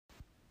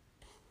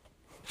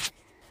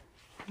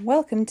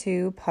Welcome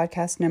to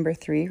podcast number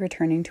 3,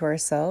 Returning to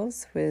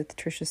Ourselves with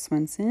Tricia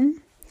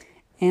Swenson.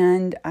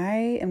 And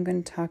I am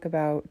going to talk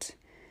about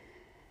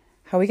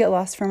how we get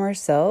lost from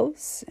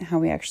ourselves, how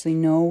we actually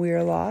know we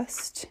are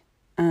lost.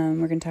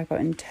 We're going to talk about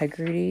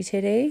integrity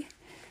today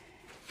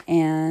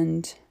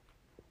and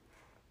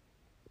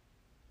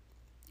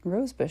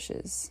rose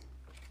bushes.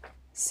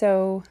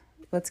 So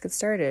let's get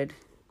started.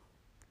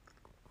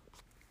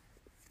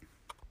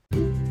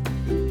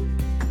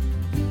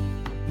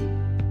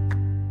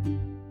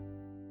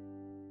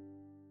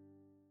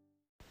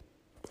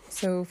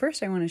 So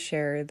first I want to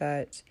share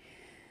that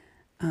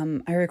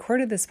I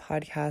recorded this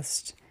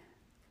podcast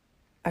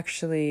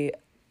actually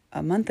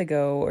a month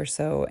ago or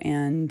so,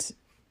 and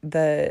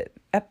the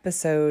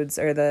episodes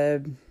or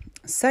the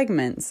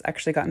segments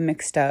actually got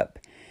mixed up,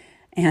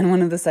 and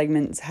one of the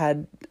segments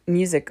had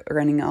music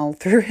running all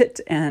through it,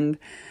 and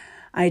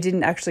I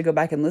didn't actually go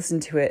back and listen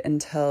to it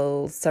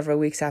until several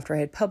weeks after I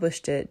had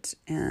published it.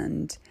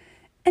 And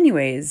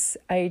anyways,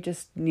 I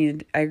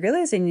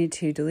realized I needed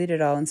to delete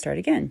it all and start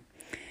again.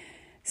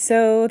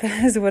 So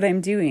that is what I'm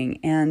doing.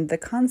 And the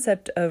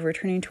concept of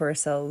returning to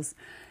ourselves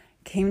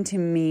came to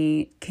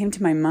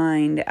my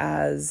mind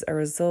as a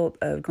result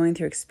of going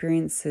through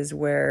experiences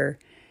where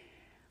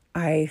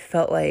I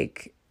felt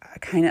like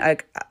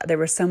there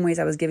were some ways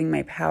I was giving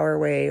my power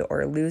away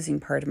or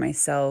losing part of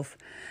myself.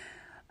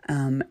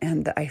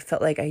 And I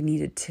felt like I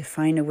needed to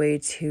find a way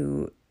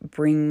to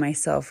bring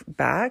myself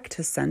back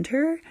to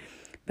center,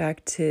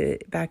 back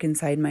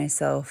inside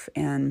myself.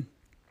 And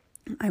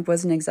I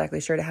wasn't exactly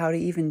sure how to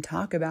even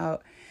talk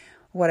about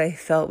what I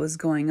felt was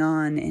going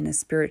on in a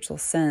spiritual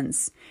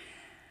sense.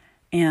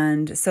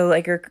 And so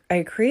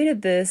I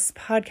created this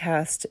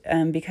podcast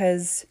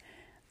because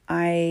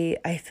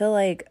I feel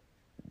like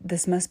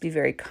this must be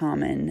very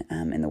common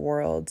in the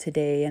world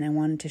today, and I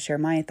wanted to share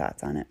my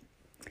thoughts on it.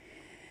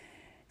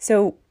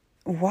 So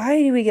why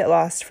do we get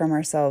lost from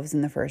ourselves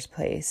in the first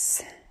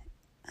place?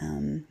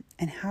 And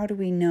how do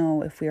we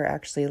know if we are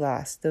actually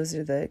lost? Those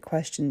are the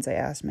questions I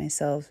asked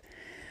myself.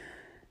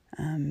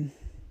 And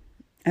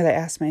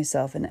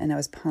I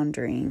was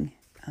pondering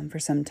for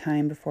some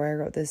time before I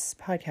wrote this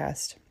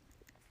podcast.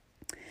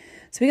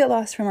 So we get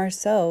lost from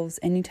ourselves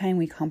anytime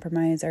we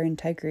compromise our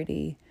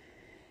integrity.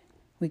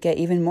 We get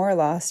even more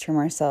lost from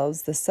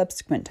ourselves the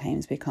subsequent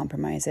times we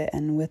compromise it,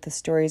 and with the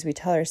stories we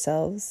tell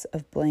ourselves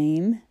of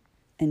blame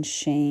and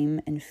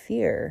shame and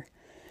fear.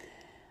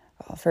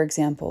 For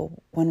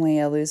example, one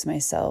way I lose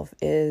myself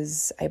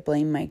is I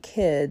blame my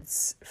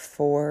kids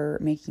for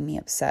making me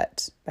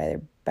upset by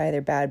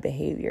their bad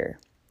behavior.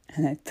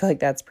 And I feel like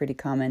that's pretty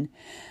common.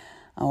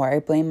 Or I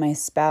blame my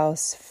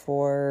spouse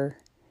for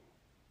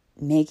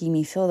making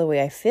me feel the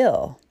way I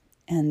feel.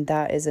 And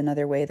that is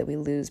another way that we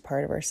lose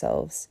part of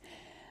ourselves.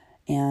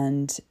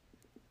 And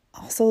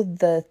also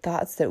the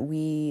thoughts that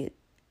we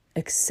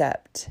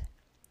accept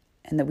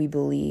and that we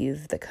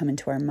believe that come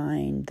into our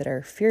mind that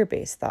are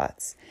fear-based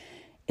thoughts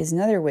is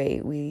another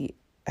way we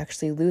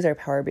actually lose our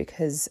power,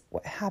 because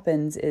what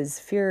happens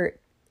is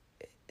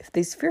if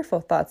these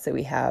fearful thoughts that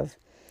we have,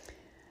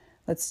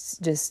 let's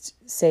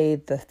just say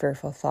the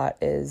fearful thought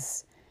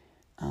is,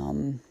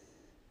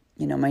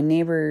 my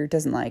neighbor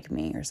doesn't like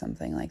me or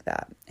something like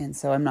that. And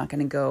so I'm not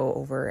going to go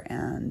over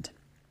and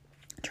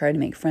try to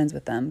make friends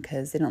with them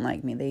because they don't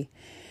like me.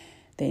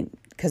 They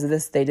because of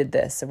this, they did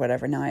this or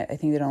whatever. Now I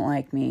think they don't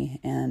like me.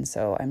 And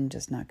so I'm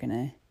just not going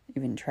to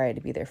even try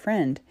to be their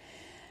friend.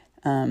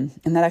 And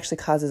that actually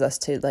causes us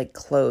to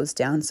close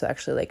down. So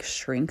actually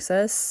shrinks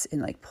us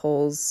and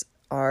pulls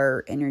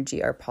our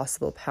energy, our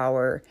possible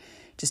power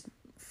just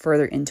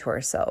further into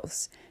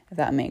ourselves, if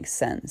that makes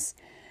sense.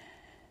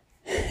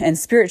 And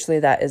spiritually,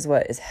 that is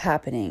what is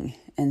happening.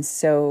 And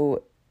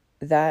so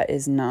that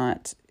is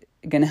not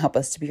going to help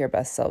us to be our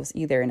best selves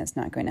either. And it's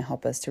not going to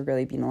help us to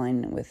really be in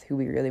alignment with who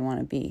we really want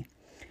to be.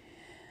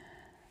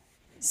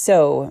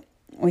 So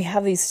we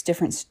have these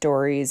different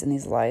stories and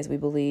these lies we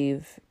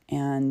believe,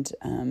 and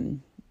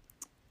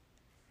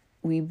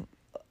we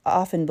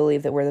often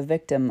believe that we're the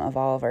victim of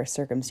all of our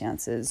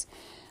circumstances,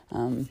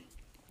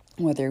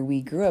 whether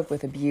we grew up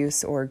with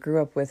abuse or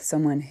grew up with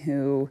someone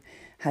who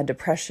had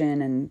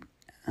depression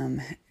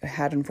and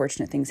had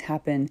unfortunate things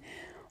happen,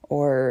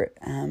 or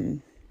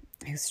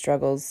who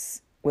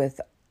struggles with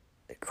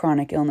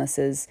chronic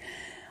illnesses,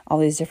 all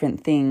these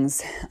different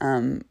things.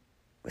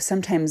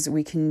 Sometimes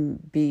we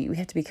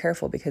have to be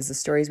careful, because the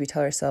stories we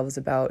tell ourselves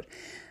about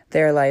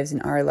their lives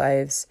and our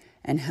lives,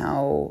 and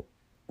how,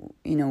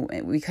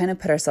 we kind of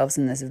put ourselves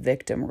in this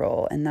victim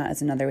role, and that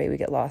is another way we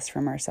get lost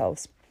from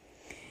ourselves.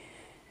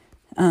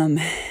 And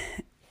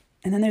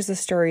then there's the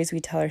stories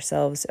we tell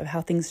ourselves of how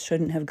things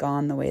shouldn't have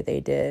gone the way they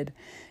did.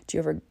 Do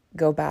you ever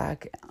go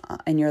back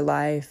in your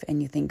life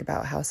and you think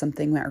about how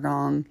something went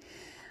wrong?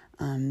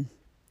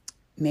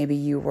 Maybe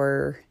you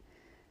were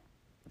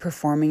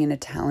performing in a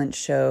talent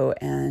show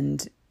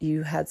and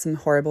you had some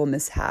horrible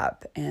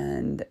mishap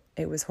and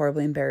it was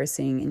horribly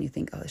embarrassing, and you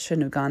think, oh, it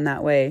shouldn't have gone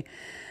that way.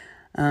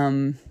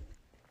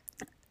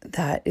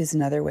 That is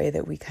another way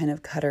that we kind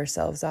of cut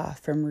ourselves off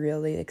from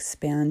really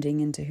expanding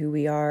into who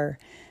we are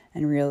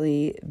and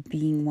really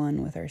being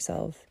one with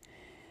ourselves.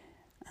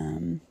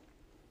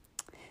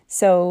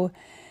 So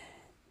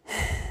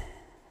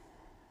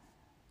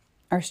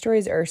our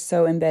stories are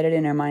so embedded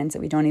in our minds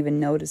that we don't even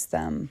notice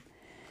them.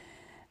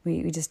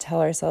 We just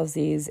tell ourselves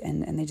these,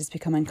 and they just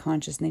become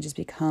unconscious, and they just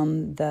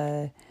become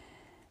the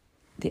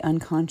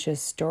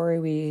unconscious story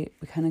we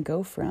kind of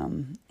go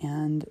from,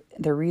 and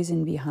the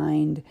reason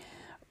behind,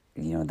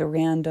 the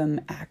random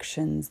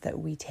actions that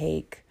we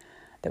take,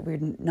 that we're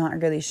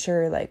not really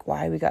sure, like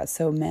why we got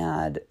so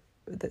mad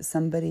that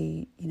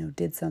somebody,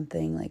 did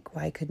something. Like,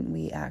 why couldn't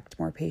we act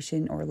more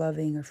patient or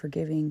loving or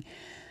forgiving?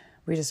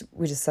 We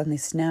just suddenly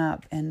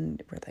snap,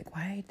 and we're like,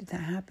 why did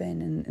that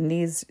happen? And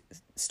these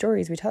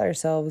stories we tell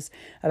ourselves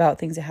about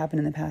things that happened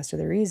in the past are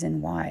the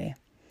reason why.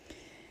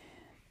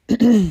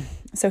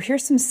 So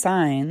here's some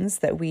signs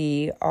that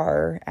we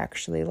are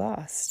actually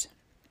lost.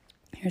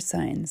 Here's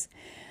signs.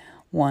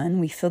 1,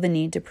 we feel the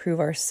need to prove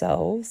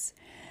ourselves.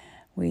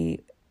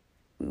 We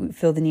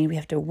feel the need, we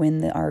have to win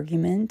the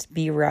argument,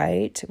 be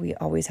right. We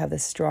always have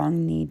this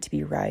strong need to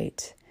be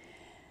right.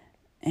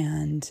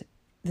 And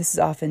this is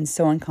often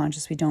so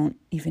unconscious we don't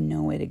even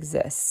know it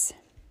exists.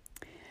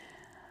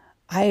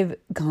 I've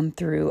gone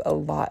through a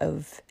lot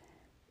of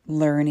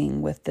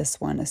learning with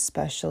this one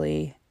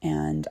especially,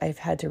 and I've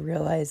had to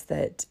realize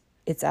that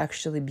it's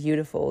actually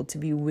beautiful to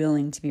be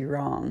willing to be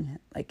wrong,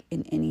 like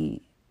in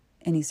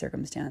any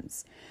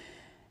circumstance.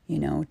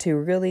 To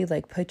really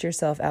like put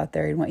yourself out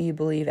there and what you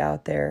believe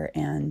out there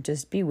and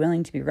just be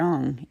willing to be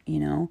wrong,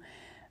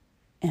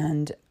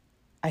 And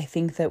I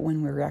think that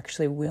when we're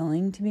actually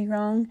willing to be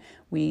wrong,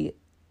 we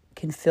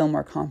can feel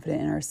more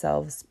confident in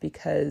ourselves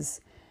because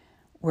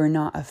we're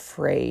not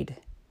afraid.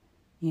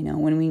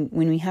 When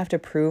we have to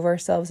prove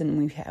ourselves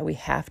and we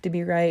have to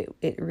be right,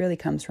 it really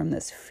comes from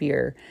this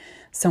fear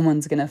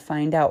someone's going to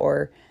find out,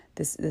 or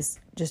this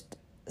just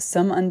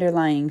some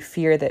underlying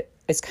fear that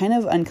is kind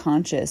of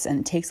unconscious, and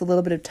it takes a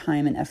little bit of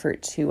time and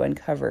effort to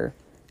uncover,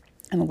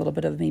 and a little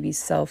bit of maybe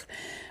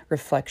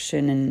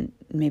self-reflection and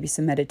maybe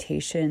some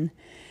meditation.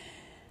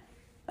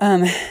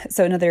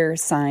 So another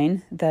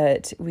sign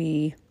that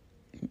we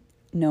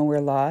know we're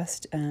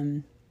lost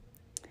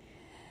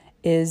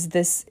is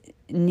this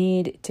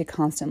need to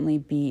constantly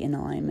be in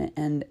alignment,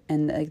 and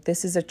like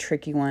this is a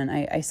tricky one.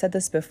 I said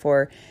this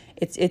before.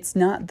 It's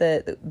not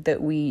that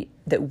we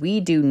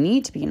do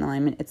need to be in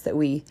alignment. It's that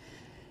we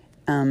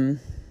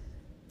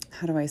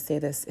how do I say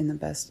this in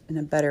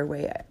a better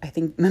way? I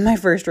think in my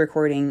first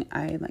recording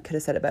I could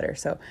have said it better.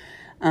 So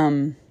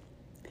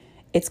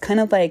it's kind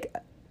of like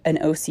an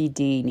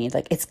OCD need,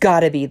 like it's got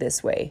to be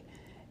this way.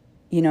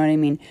 You know what I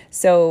mean?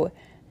 So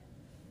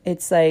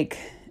it's like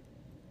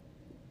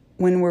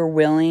when we're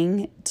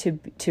willing to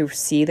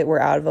see that we're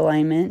out of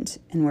alignment,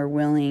 and we're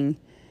willing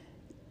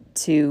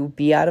to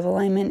be out of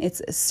alignment,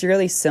 it's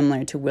really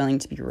similar to willing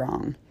to be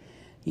wrong,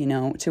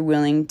 to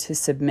willing to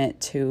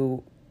submit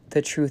to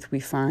the truth we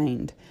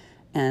find.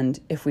 And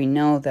if we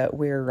know that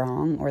we're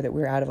wrong or that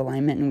we're out of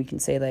alignment, and we can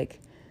say like,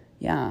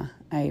 yeah,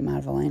 I am out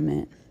of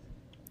alignment,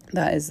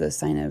 that is the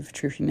sign of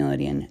true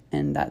humility,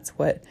 and that's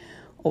what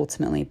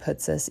ultimately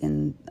puts us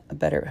in a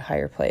better,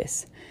 higher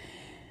place.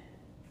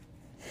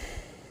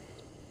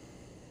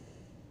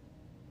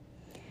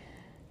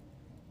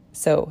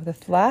 So the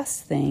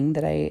last thing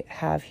that I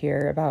have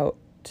here about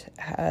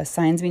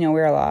signs we know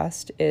we're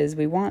lost is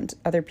we want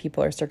other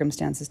people or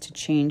circumstances to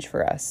change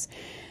for us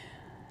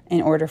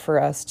in order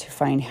for us to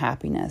find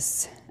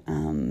happiness.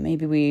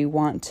 Maybe we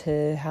want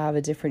to have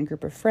a different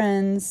group of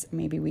friends.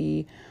 Maybe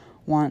we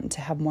want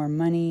to have more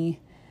money.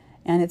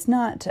 And it's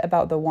not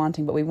about the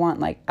wanting, but we want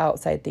like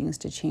outside things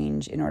to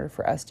change in order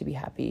for us to be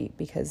happy,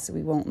 because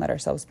we won't let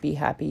ourselves be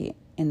happy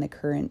in the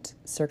current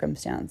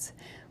circumstance.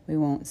 We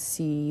won't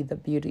see the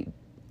beauty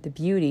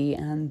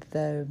and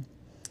the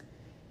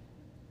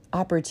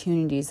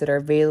opportunities that are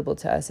available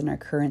to us in our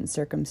current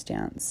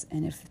circumstance.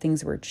 And if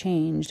things were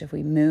changed, if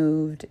we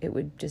moved, it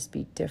would just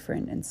be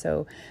different. And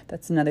so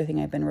that's another thing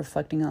I've been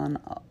reflecting on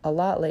a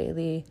lot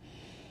lately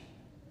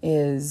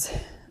is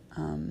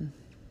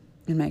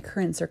in my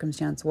current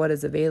circumstance, what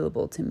is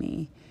available to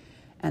me?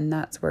 And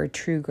that's where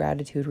true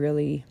gratitude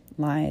really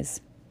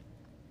lies.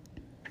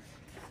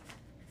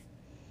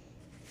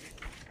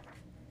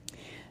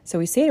 So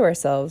we say to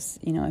ourselves,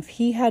 if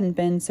he hadn't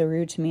been so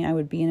rude to me, I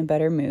would be in a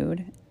better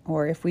mood.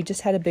 Or if we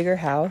just had a bigger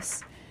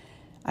house,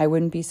 I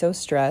wouldn't be so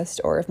stressed.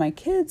 Or if my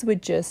kids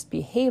would just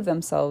behave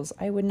themselves,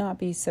 I would not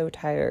be so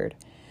tired.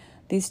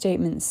 These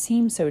statements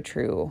seem so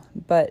true,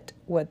 but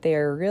what they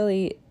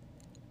really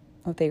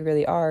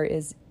are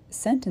is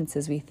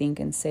sentences we think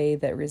and say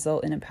that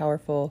result in a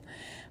powerful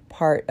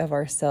part of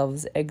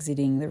ourselves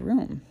exiting the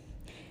room.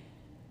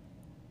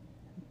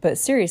 But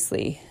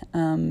seriously,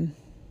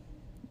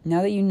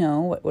 now that you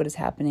know what is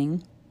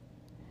happening,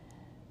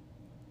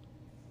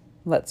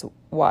 let's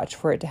watch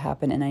for it to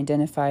happen and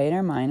identify in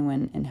our mind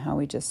when and how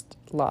we just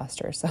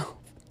lost ourselves.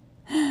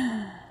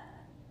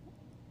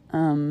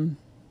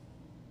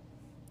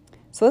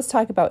 So let's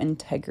talk about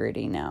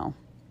integrity now.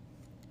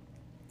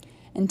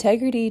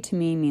 Integrity to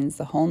me means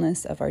the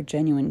wholeness of our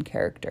genuine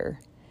character.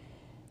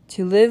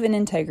 To live in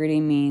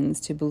integrity means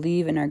to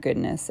believe in our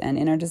goodness and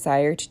in our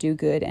desire to do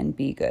good and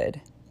be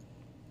good.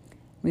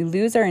 We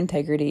lose our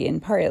integrity, in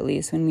part at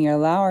least, when we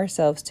allow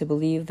ourselves to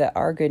believe that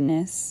our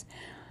goodness,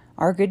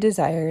 our good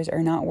desires,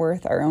 are not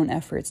worth our own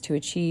efforts to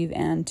achieve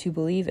and to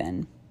believe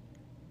in.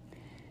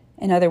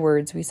 In other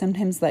words, we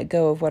sometimes let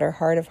go of what our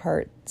heart of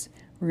hearts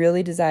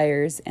really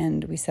desires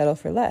and we settle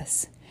for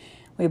less.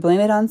 We blame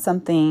it on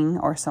something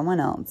or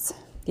someone else,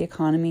 the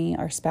economy,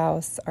 our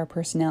spouse, our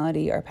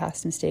personality, our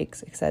past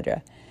mistakes,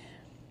 etc.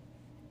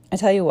 I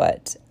tell you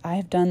what,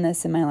 I've done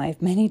this in my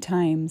life many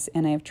times,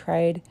 and I've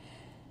tried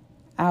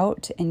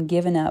out and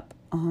given up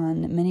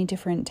on many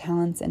different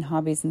talents and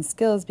hobbies and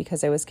skills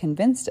because I was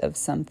convinced of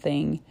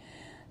something,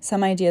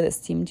 some idea that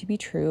seemed to be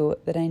true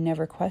that I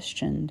never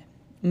questioned.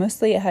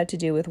 Mostly it had to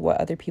do with what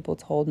other people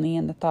told me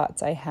and the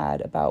thoughts I had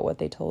about what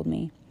they told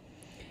me.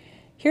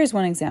 Here's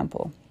one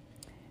example.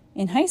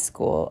 In high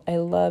school, I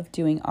loved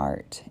doing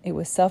art. It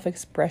was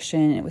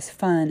self-expression, it was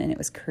fun, and it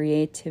was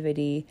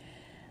creativity.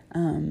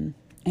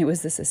 It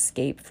was this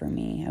escape for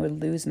me. I would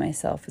lose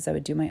myself as I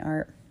would do my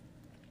art.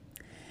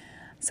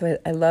 So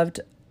I loved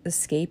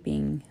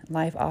escaping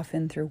life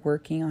often through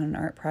working on an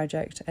art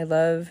project. I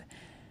loved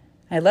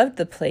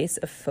the place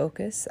of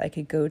focus I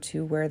could go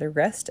to where the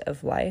rest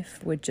of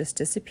life would just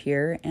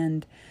disappear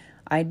and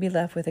I'd be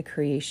left with a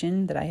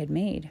creation that I had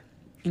made.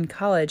 In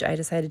college, I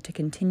decided to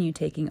continue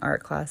taking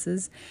art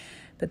classes,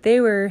 but they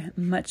were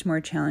much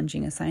more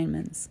challenging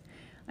assignments.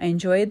 I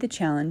enjoyed the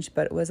challenge,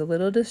 but was a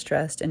little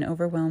distressed and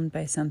overwhelmed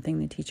by something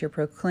the teacher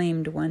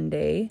proclaimed one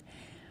day.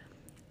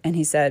 And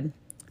he said,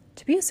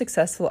 "To be a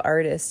successful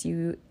artist,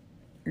 you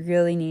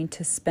really need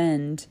to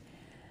spend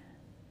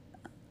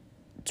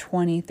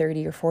 20,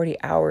 30, or 40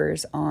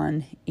 hours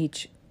on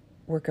each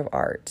work of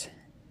art."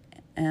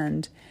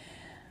 And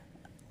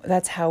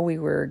that's how we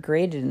were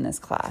graded in this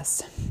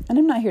class. And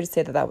I'm not here to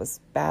say that that was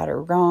bad or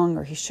wrong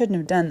or he shouldn't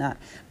have done that.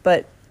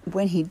 But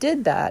when he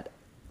did that,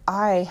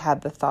 I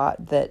had the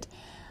thought that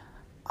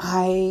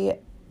I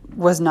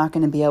was not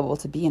going to be able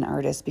to be an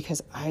artist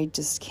because I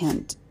just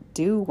can't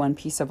do one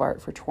piece of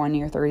art for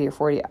 20 or 30 or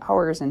 40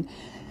 hours. And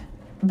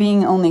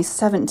being only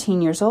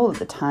 17 years old at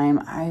the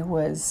time, I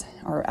was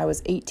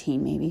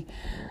 18 maybe,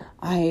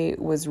 I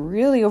was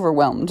really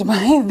overwhelmed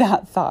by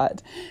that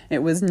thought. It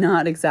was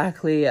not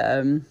exactly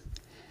a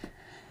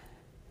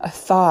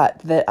thought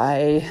that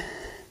I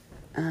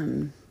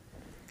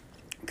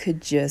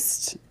could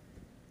just,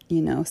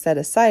 set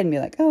aside and be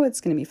like, oh, it's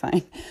going to be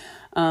fine.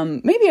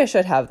 Maybe I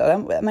should have,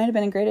 though. That might have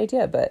been a great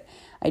idea, but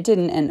I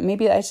didn't. And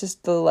maybe that's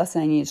just the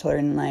lesson I needed to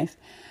learn in life.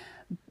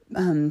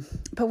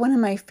 But one of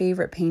my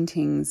favorite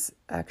paintings,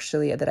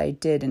 actually, that I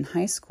did in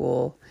high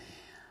school,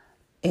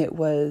 it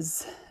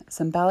was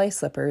some ballet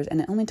slippers,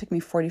 and it only took me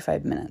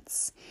 45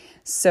 minutes.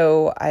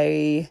 So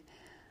I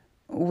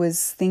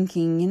was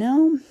thinking,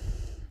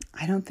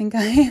 I don't think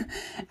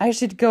I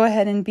should go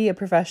ahead and be a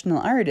professional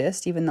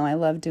artist, even though I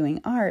love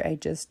doing art.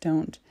 At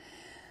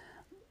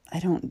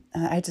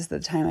the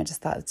time, I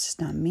just thought it's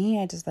just not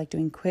me. I just like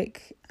doing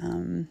quick,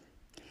 I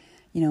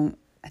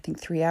think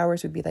 3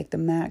 hours would be like the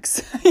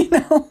max,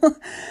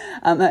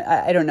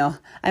 I don't know.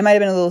 I might have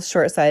been a little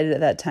short-sighted at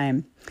that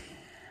time.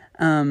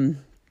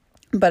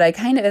 But I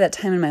kind of, at that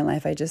time in my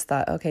life, I just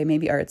thought, okay,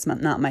 maybe art's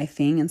not my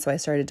thing. And so I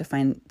started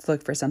to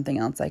look for something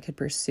else I could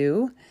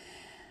pursue,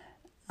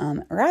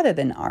 rather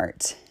than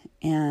art.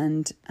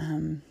 And,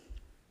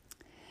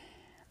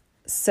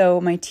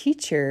 so my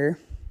teacher,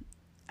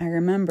 I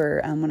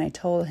remember, when I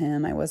told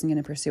him I wasn't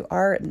going to pursue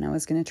art and I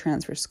was going to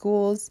transfer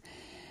schools,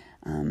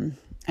 I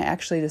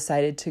actually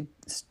decided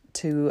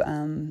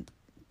to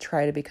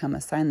try to become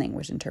a sign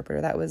language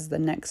interpreter. That was the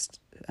next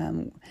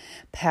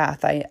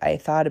path I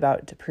thought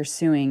about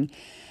pursuing.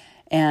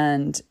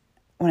 And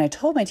when I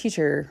told my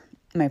teacher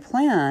my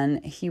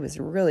plan, he was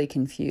really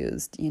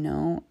confused, He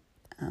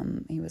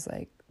was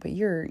like, but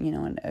you're,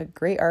 a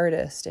great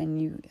artist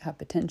and you have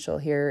potential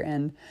here.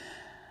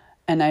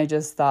 And I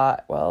just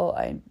thought, well,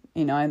 I'm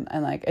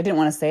like, I didn't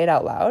want to say it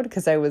out loud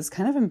because I was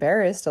kind of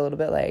embarrassed a little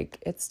bit.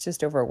 Like, it's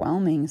just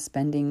overwhelming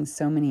spending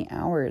so many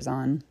hours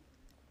on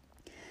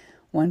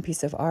one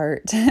piece of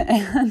art.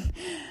 And,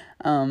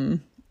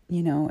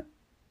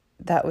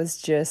 that was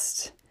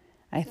just,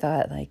 I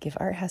thought, like, if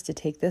art has to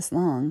take this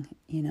long,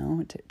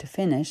 to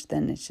finish,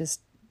 then it's just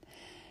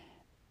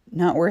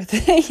not worth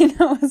it,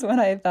 is what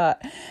I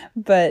thought.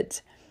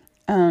 But,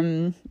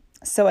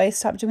 so I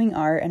stopped doing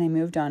art and I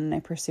moved on and I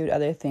pursued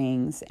other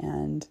things.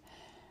 And,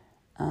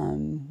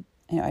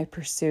 I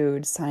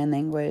pursued sign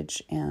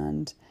language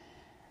and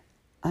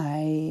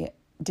I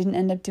didn't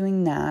end up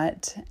doing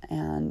that.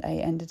 And I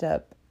ended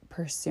up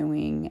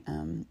pursuing,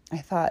 I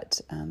thought,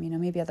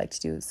 maybe I'd like to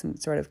do some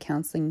sort of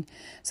counseling.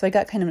 So I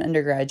got kind of an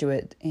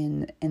undergraduate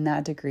in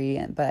that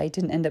degree, but I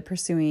didn't end up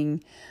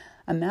pursuing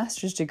a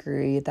master's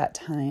degree at that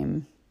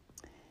time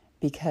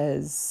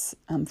because,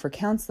 for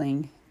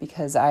counseling,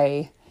 because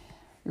I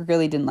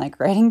really didn't like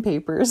writing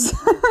papers.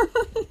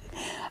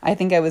 I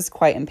think I was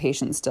quite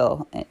impatient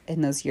still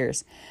in those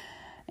years.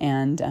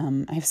 And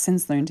I've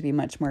since learned to be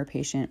much more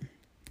patient.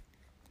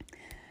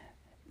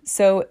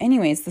 So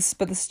anyways,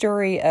 but the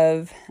story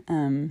of,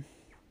 that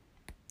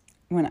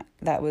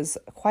was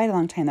quite a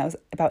long time. That was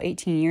about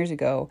 18 years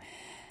ago.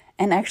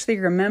 And actually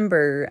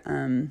remember,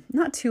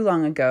 not too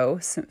long ago,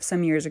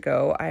 some years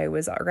ago, I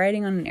was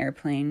riding on an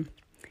airplane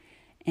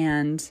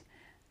and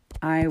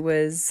I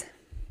was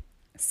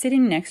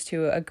sitting next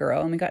to a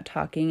girl and we got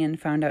talking and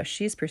found out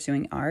she's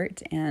pursuing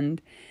art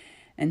and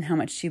how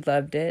much she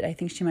loved it. I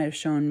think she might have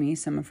shown me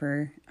some of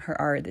her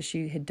art that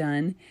she had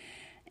done.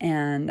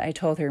 And I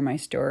told her my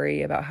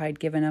story about how I'd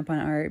given up on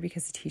art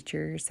because the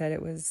teacher said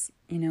it was,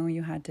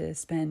 you had to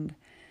spend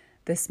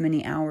this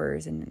many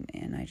hours,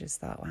 and I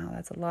just thought, wow,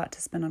 that's a lot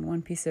to spend on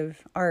one piece of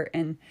art.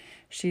 And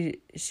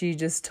she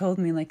just told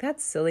me, like,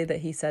 that's silly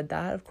that he said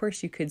that. Of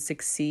course you could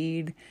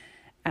succeed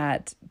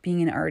at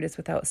being an artist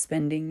without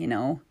spending,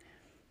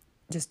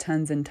 just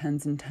tons and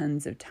tons and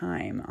tons of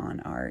time on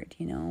art,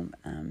 but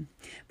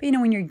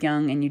when you're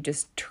young and you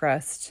just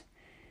trust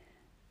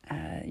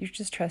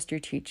your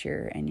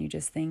teacher, and you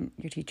just think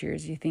your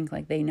teachers, you think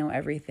like they know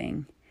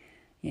everything.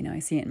 I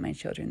see it in my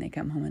children. They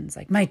come home and it's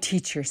like, my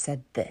teacher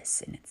said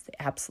this, and it's the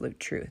absolute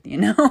truth,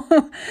 And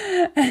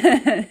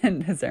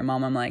as their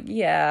mom, I'm like,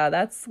 yeah,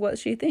 that's what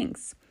she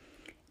thinks.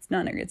 It's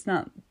not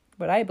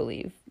what I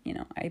believe.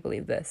 I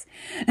believe this.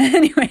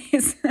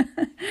 Anyways,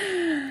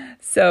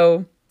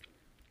 so,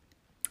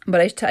 but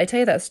I tell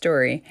you that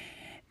story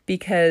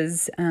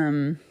because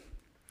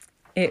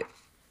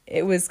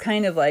it was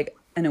kind of like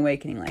an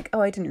awakening, like,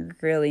 oh, I didn't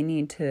really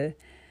need to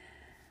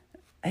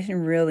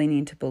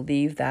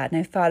believe that. And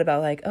I thought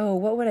about like, oh,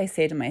 what would I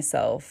say to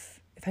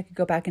myself if I could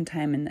go back in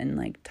time and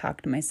like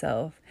talk to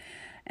myself?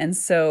 And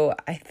so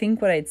I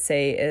think what I'd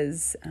say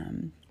is,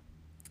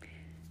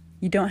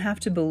 you don't have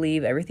to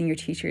believe everything your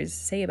teachers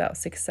say about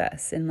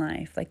success in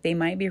life. Like, they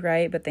might be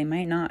right, but they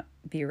might not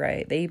be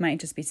right. They might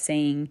just be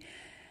saying,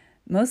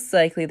 most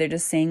likely they're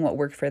just saying what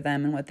worked for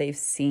them and what they've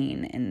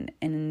seen. And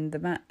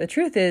the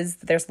truth is,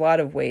 there's a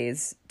lot of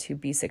ways to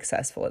be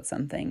successful at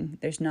something.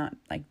 There's not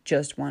like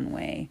just one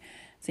way.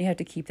 So you have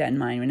to keep that in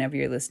mind whenever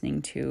you're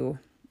listening to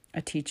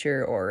a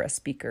teacher or a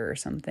speaker or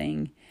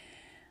something,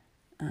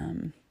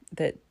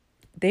 that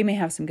they may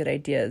have some good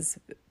ideas,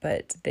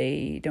 but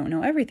they don't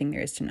know everything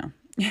there is to know.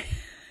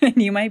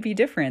 And you might be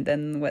different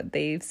than what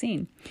they've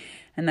seen.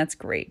 And that's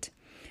great.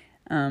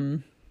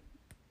 So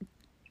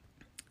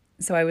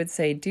I would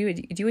say, do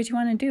what you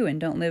want to do, and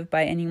don't live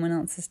by anyone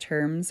else's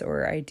terms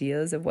or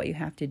ideas of what you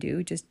have to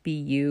do. Just be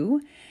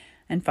you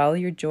and follow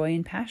your joy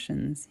and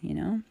passions,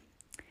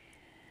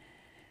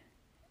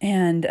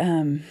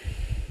 And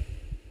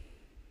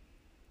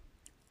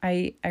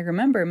I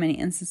remember many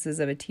instances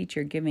of a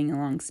teacher giving a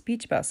long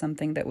speech about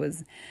something that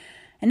was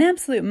an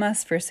absolute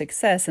must for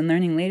success, and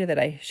learning later that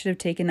I should have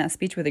taken that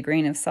speech with a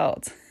grain of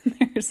salt.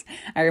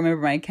 I remember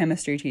my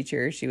chemistry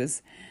teacher, she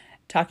was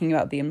talking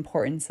about the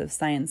importance of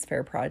science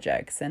fair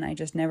projects, and I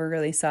just never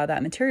really saw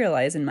that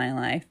materialize in my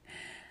life.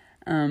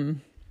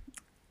 And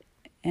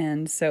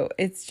so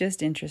it's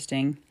just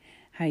interesting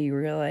how you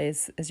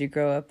realize as you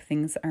grow up,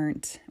 things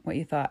aren't what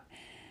you thought.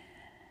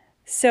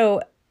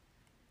 So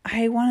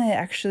I want to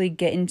actually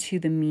get into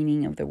the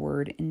meaning of the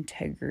word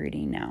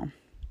integrity now.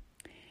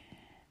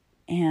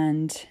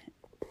 And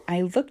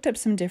I looked up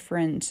some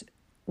different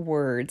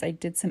words. I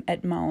did some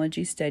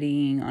etymology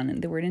studying on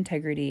the word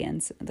integrity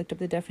and looked up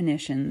the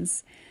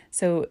definitions.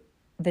 So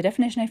the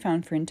definition I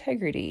found for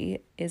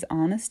integrity is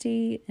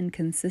honesty and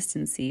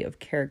consistency of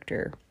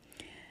character,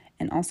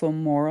 and also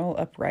moral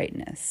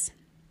uprightness.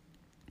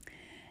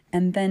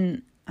 And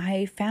then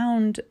I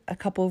found a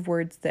couple of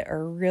words that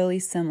are really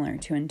similar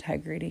to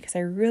integrity, because I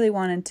really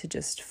wanted to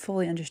just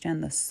fully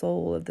understand the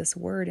soul of this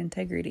word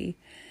integrity.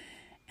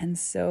 And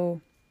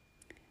so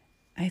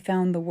I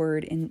found the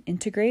word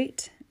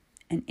integrate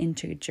and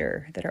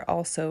integer that are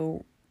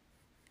also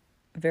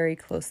very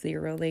closely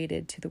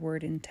related to the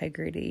word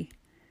integrity.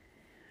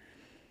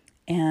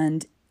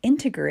 And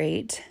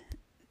integrate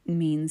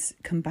means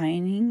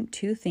combining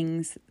two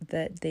things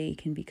that they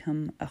can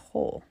become a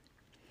whole.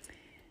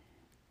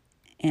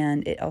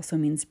 And it also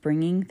means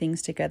bringing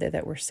things together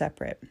that were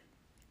separate.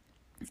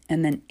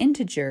 And then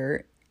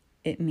integer,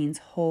 it means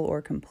whole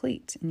or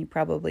complete. And you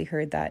probably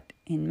heard that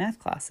in math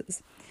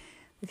classes,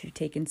 if you've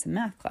taken some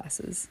math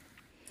classes.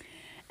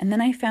 And then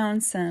I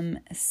found some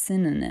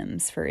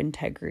synonyms for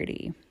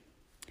integrity: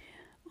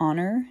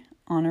 honor,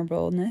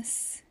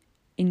 honorableness,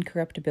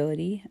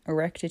 incorruptibility,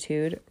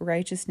 rectitude,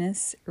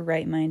 righteousness,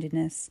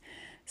 right-mindedness,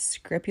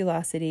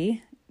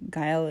 scrupulosity,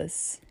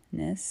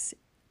 guilelessness,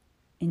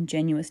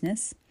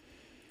 ingenuousness,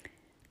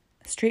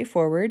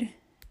 straightforward,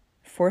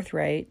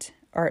 forthright,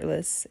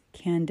 artless,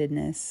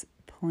 candidness,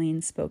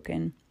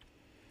 plain-spoken,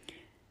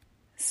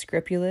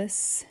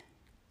 scrupulous.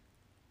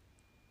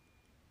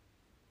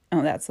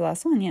 Oh, that's the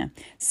last one, yeah.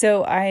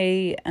 So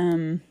I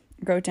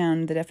wrote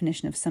down the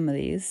definition of some of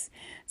these.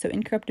 So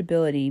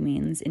incorruptibility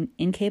means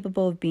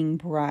incapable of being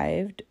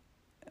bribed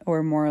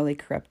or morally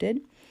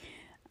corrupted.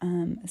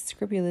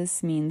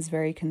 Scrupulous means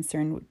very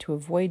concerned to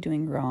avoid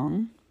doing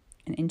wrong.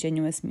 And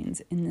ingenuous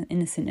means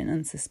innocent and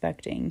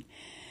unsuspecting.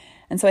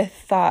 And so I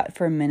thought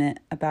for a minute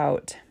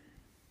about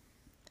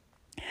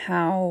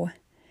how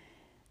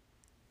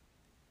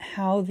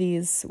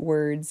these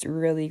words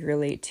really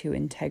relate to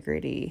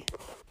integrity.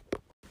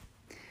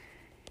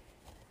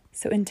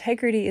 So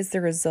integrity is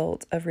the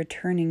result of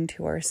returning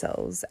to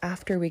ourselves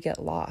after we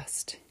get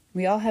lost.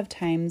 We all have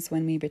times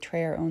when we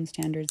betray our own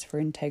standards for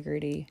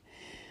integrity.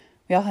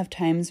 We all have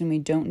times when we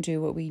don't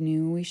do what we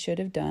knew we should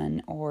have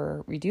done,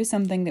 or we do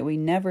something that we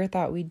never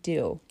thought we'd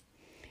do.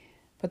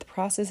 But the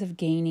process of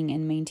gaining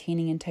and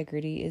maintaining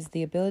integrity is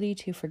the ability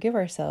to forgive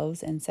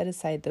ourselves and set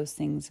aside those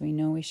things we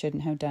know we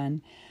shouldn't have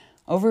done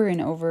over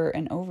and over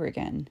and over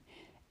again.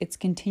 It's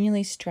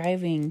continually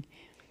striving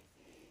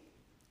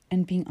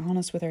and being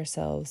honest with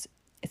ourselves.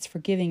 It's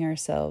forgiving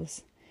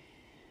ourselves.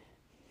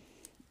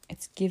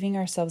 It's giving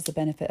ourselves the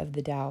benefit of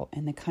the doubt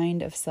and the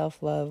kind of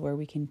self-love where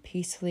we can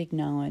peacefully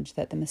acknowledge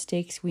that the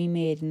mistakes we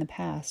made in the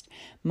past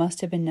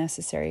must have been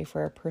necessary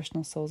for our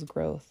personal soul's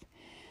growth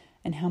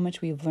and how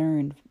much we've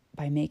learned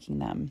by making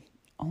them.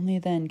 Only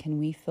then can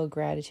we feel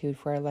gratitude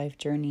for our life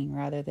journey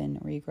rather than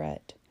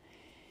regret.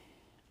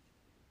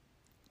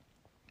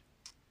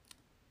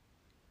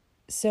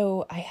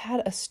 So I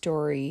had a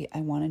story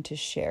I wanted to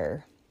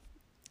share.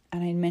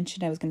 And I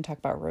mentioned I was going to talk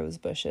about rose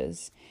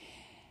bushes.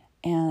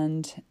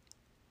 And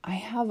I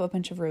have a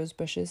bunch of rose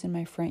bushes in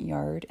my front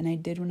yard, and I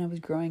did when I was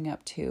growing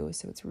up too.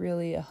 So it's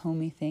really a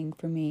homey thing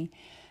for me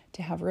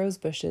to have rose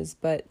bushes.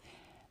 But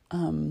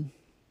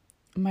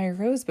my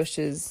rose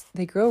bushes,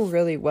 they grow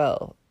really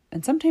well.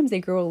 And sometimes they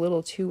grow a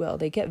little too well.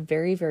 They get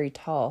very, very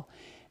tall.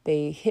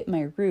 They hit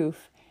my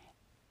roof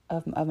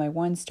of my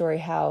one-story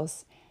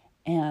house,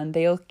 and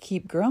they'll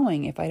keep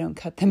growing if I don't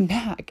cut them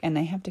back. And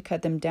I have to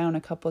cut them down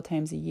a couple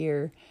times a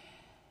year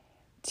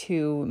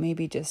to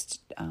maybe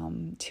just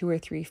 2 or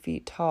 3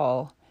 feet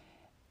tall.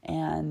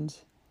 And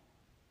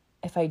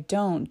if I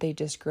don't, they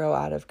just grow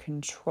out of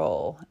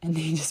control and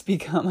they just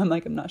become,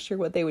 I'm not sure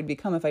what they would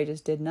become if I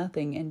just did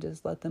nothing and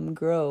just let them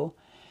grow.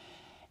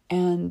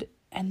 And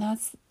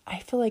I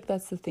feel like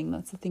that's the thing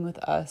with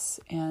us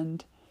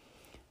and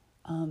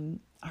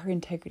our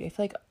integrity. I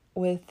feel like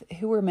with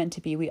who we're meant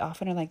to be, we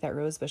often are like that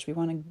rose bush. We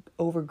want to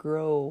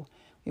overgrow.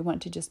 We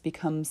want to just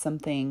become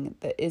something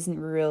that isn't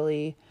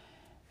really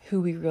who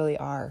we really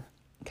are,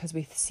 because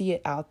we see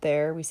it out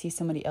there. We see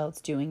somebody else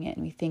doing it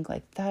and we think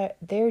like that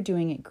they're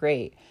doing it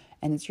great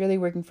and it's really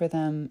working for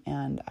them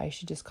and I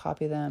should just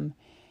copy them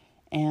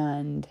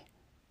and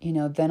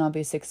then I'll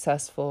be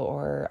successful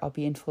or I'll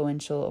be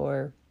influential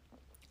or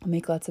I'll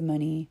make lots of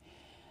money.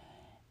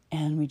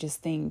 And we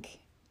just think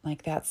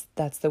like that's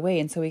the way.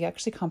 And so we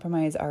actually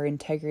compromise our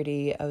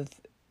integrity of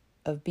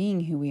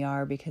being who we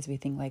are because we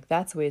think like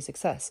that's the way to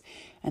success.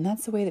 And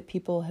that's the way that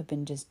people have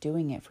been just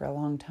doing it for a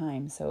long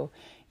time. So,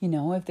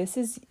 if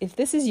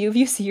this is you, if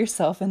you see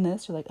yourself in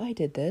this, you're like, I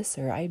did this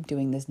or I'm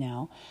doing this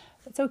now.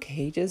 That's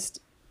okay. Just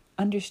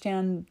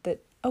understand that,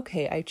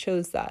 okay, I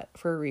chose that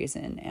for a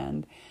reason.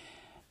 And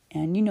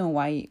you know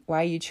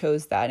why you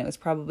chose that. And it was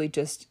probably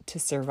just to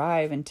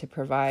survive and to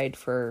provide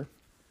for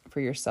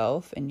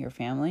yourself and your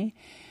family.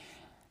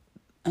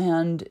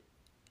 And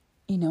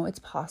it's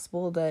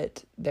possible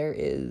that there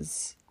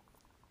is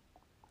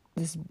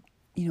this,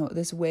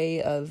 this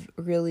way of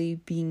really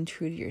being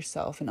true to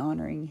yourself and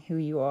honoring who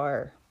you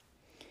are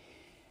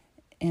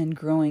and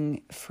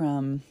growing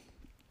from,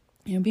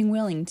 being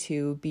willing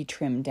to be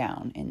trimmed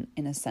down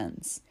in a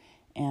sense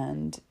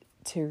and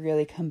to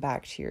really come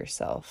back to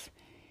yourself.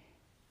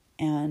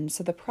 And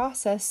so the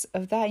process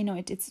of that,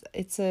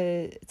 it's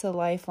a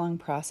lifelong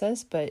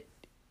process, but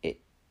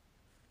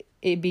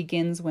it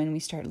begins when we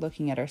start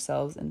looking at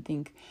ourselves and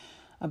think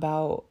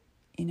about,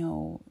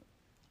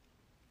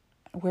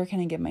 where can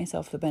I give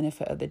myself the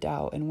benefit of the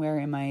doubt and where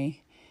am I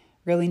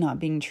really not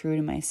being true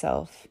to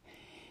myself?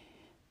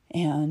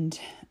 And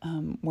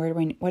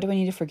what do I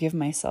need to forgive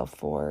myself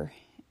for?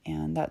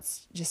 And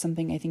that's just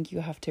something I think you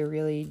have to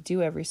really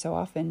do every so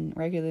often,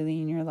 regularly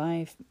in your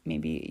life.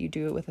 Maybe you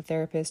do it with a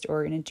therapist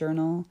or in a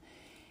journal,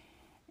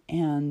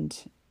 and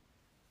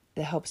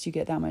it helps you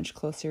get that much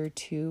closer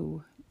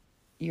to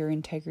your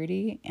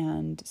integrity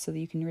and so that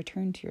you can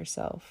return to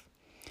yourself.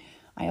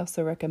 I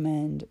also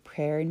recommend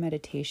prayer and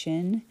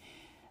meditation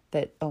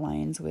that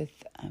aligns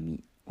with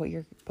what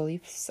your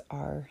beliefs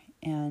are.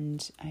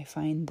 And I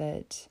find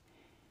that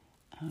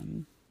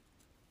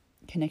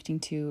connecting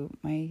to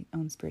my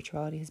own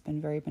spirituality has been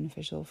very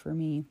beneficial for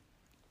me.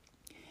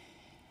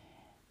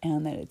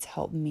 And that it's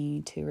helped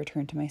me to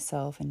return to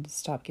myself and to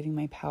stop giving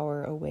my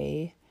power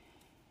away.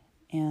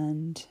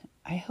 And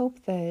I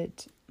hope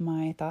that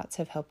my thoughts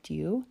have helped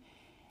you.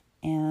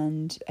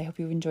 And I hope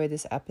you've enjoyed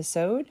this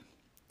episode.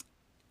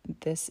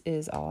 This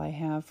is all I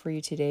have for you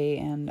today,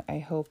 and I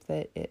hope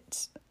that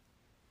it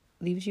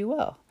leaves you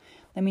well.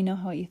 Let me know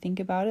how you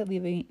think about it.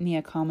 Leave me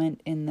a comment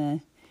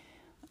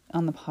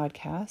on the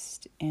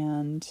podcast,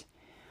 and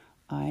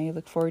I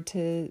look forward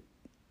to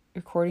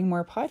recording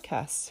more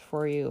podcasts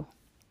for you.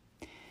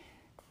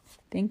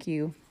 Thank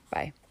you.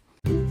 Bye.